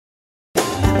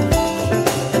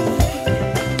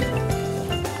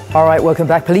All right, welcome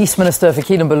back. Police Minister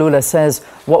Fikile Mbalula says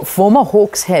what former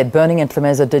Hawks head Berning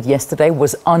Ntlemeza did yesterday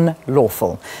was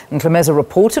unlawful. Ntlemeza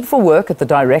reported for work at the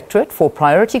Directorate for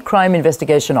Priority Crime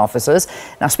Investigation Officers.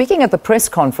 Now, speaking at the press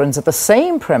conference at the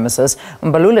same premises,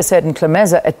 Mbalula said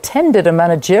Ntlemeza attended a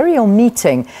managerial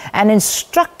meeting and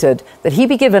instructed that he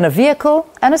be given a vehicle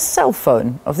and a cell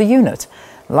phone of the unit.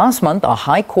 Last month, our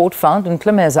High Court found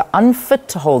Ntlemeza unfit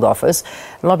to hold office.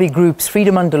 Lobby groups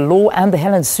Freedom Under Law and the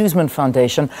Helen Suzman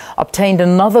Foundation obtained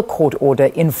another court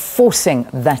order enforcing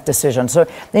that decision. So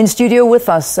in studio with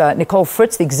us, Nicole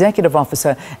Fritz, the Executive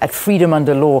Officer at Freedom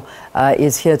Under Law,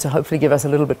 is here to hopefully give us a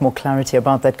little bit more clarity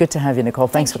about that. Good to have you, Nicole.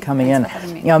 Thanks for coming in. Thanks for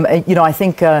having me. You know, I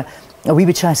think we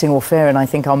were chatting off air, and I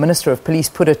think our Minister of Police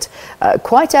put it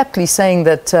quite aptly, saying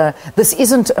that this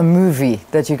isn't a movie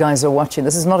that you guys are watching.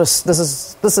 This is not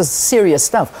this is serious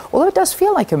stuff. Although it does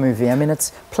feel like a movie. I mean,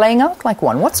 it's playing out like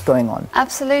one. What's going on?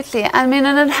 Absolutely. I mean,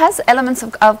 and it has elements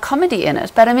of comedy in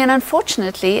it. But I mean,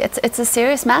 unfortunately, it's a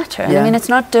serious matter. And I mean, it's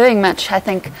not doing much, I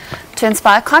think, to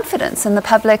inspire confidence in the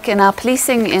public, in our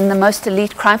policing, in the most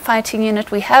elite crime fighting unit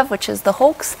we have, which is the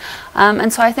Hawks.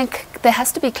 And so I think there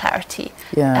has to be clarity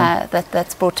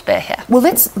that's brought to bear here. Well,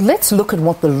 let's look at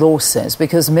what the law says,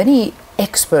 because many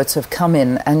experts have come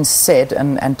in and said,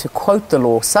 and to quote the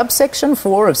law, subsection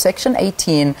 4 of section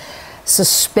 18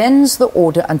 suspends the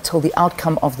order until the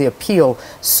outcome of the appeal.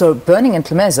 So Berning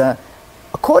Ntlemeza,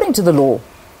 according to the law,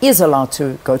 is allowed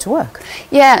to go to work.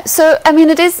 Yeah, so I mean,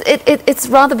 it's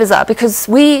rather bizarre, because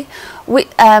there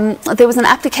was an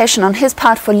application on his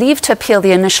part for leave to appeal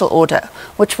the initial order,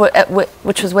 which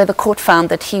was where the court found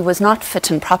that he was not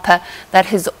fit and proper, that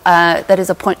his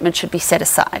appointment should be set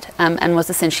aside, and was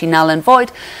essentially null and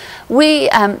void.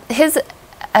 His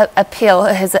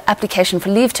application for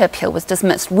leave to appeal was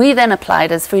dismissed. We then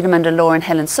applied as Freedom Under Law and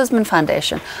Helen Suzman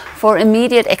Foundation for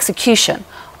immediate execution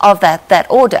of that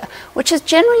order, which is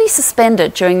generally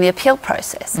suspended during the appeal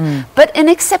process. But in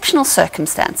exceptional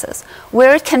circumstances,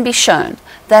 where it can be shown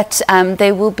that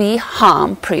there will be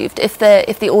harm proved if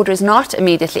the order is not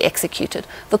immediately executed,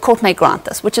 the court may grant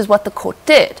this, which is what the court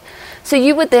did. So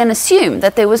you would then assume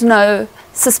that there was no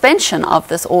suspension of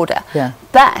this order.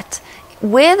 But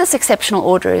where this exceptional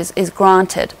order is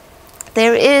granted,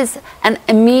 there is an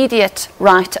immediate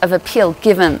right of appeal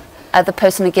given the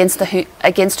person against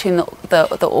whom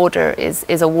the order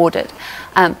is awarded.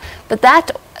 But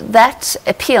that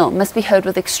appeal must be heard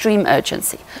with extreme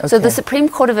urgency. So the Supreme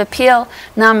Court of Appeal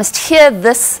now must hear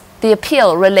the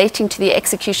appeal relating to the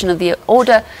execution of the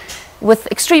order with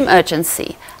extreme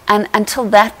urgency. And until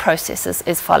that process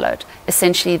is followed,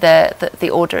 essentially the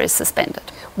order is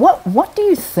suspended. What do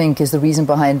you think is the reason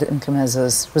behind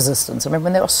Ntlemeza's resistance? I mean,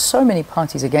 when there are so many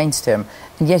parties against him,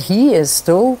 and yet he is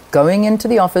still going into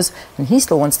the office and he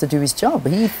still wants to do his job.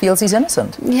 He feels he's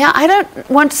innocent. Yeah, I don't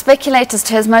want to speculate as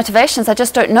to his motivations. I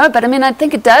just don't know. But I mean, I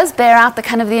think it does bear out the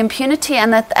kind of the impunity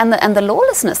and the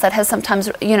lawlessness that has sometimes,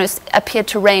 you know, appeared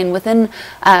to reign within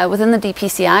the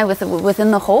DPCI, within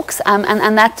the Hawks,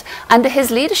 and that under his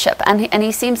leadership. And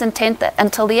he seems intent that,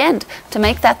 until the end, to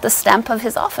make that the stamp of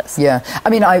his office. Yeah,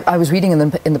 I mean, I was reading in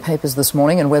the papers this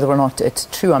morning, and whether or not it's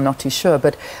true, I'm not too sure,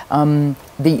 but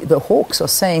the Hawks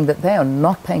are saying that they are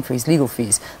not paying for his legal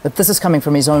fees, that this is coming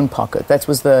from his own pocket. That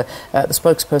was the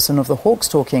spokesperson of the Hawks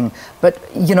talking. But,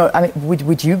 you know, I mean,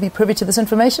 would you be privy to this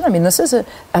information? I mean, this is a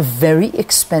very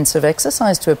expensive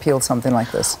exercise to appeal something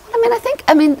like this.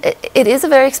 I mean, it is a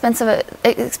very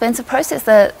expensive process.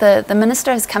 The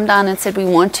minister has come down and said we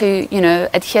want to, you know,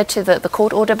 adhere to the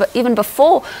court order. But even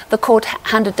before the court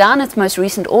handed down its most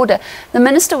recent order, the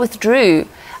minister withdrew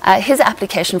his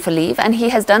application for leave, and he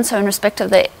has done so in respect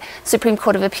of the Supreme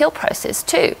Court of Appeal process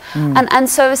too. And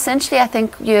so essentially, I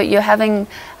think you're having,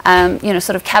 you know,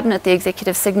 sort of cabinet, the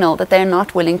executive signal that they're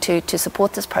not willing to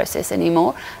support this process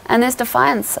anymore, and there's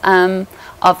defiance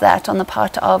of that on the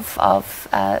part of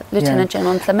Lieutenant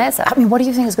General Ntlemeza. I mean, what do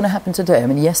you think is going to happen today? I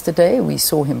mean, yesterday we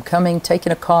saw him coming,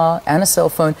 taking a car and a cell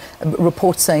phone.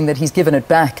 Reports saying that he's given it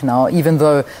back now, even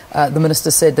though the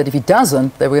minister said that if he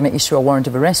doesn't, they were going to issue a warrant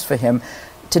of arrest for him.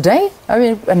 Today, I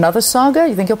mean, another saga?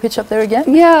 You think he'll pitch up there again?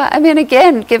 Yeah, I mean,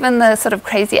 again, given the sort of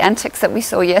crazy antics that we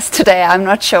saw yesterday, I'm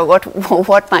not sure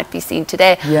what might be seen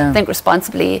today. I think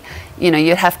responsibly, you know,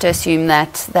 you'd have to assume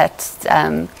that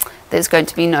there's going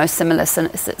to be no similar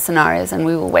scenarios, and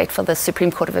we will wait for the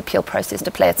Supreme Court of Appeal process to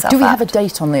play itself out. Do we have a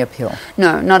date on the appeal?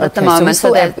 No, not at the moment.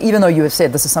 So even though you have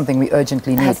said this is something we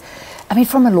urgently need, I mean,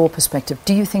 from a law perspective,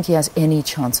 do you think he has any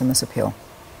chance in this appeal?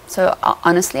 So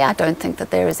honestly, I don't think that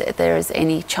there is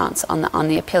any chance on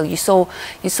the appeal. You saw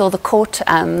the court,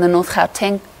 the North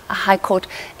Gauteng High Court,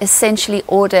 essentially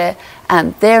order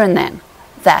there and then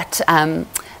that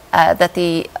that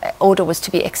the order was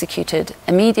to be executed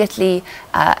immediately.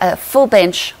 A full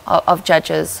bench of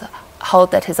judges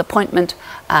hold that his appointment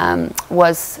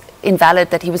was invalid,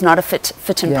 that he was not a fit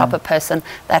and proper person,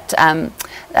 that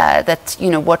that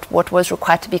what was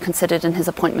required to be considered in his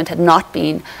appointment had not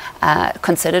been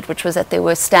considered, which was that there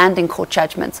were standing court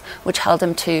judgments which held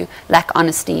him to lack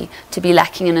honesty, to be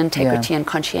lacking in integrity and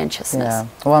conscientiousness. Yeah.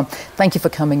 Well, thank you for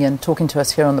coming in, talking to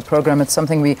us here on the program. It's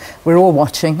something we're all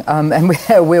watching, and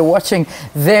we're watching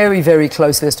very, very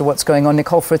closely as to what's going on.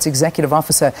 Nicole Fritz, Executive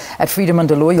Officer at Freedom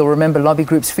Under Law. You'll remember lobby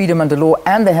groups Freedom Under Law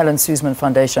and the Helen Suzman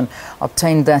Foundation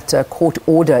obtained that court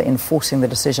order enforcing the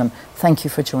decision. Thank you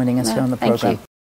for joining us here on the program.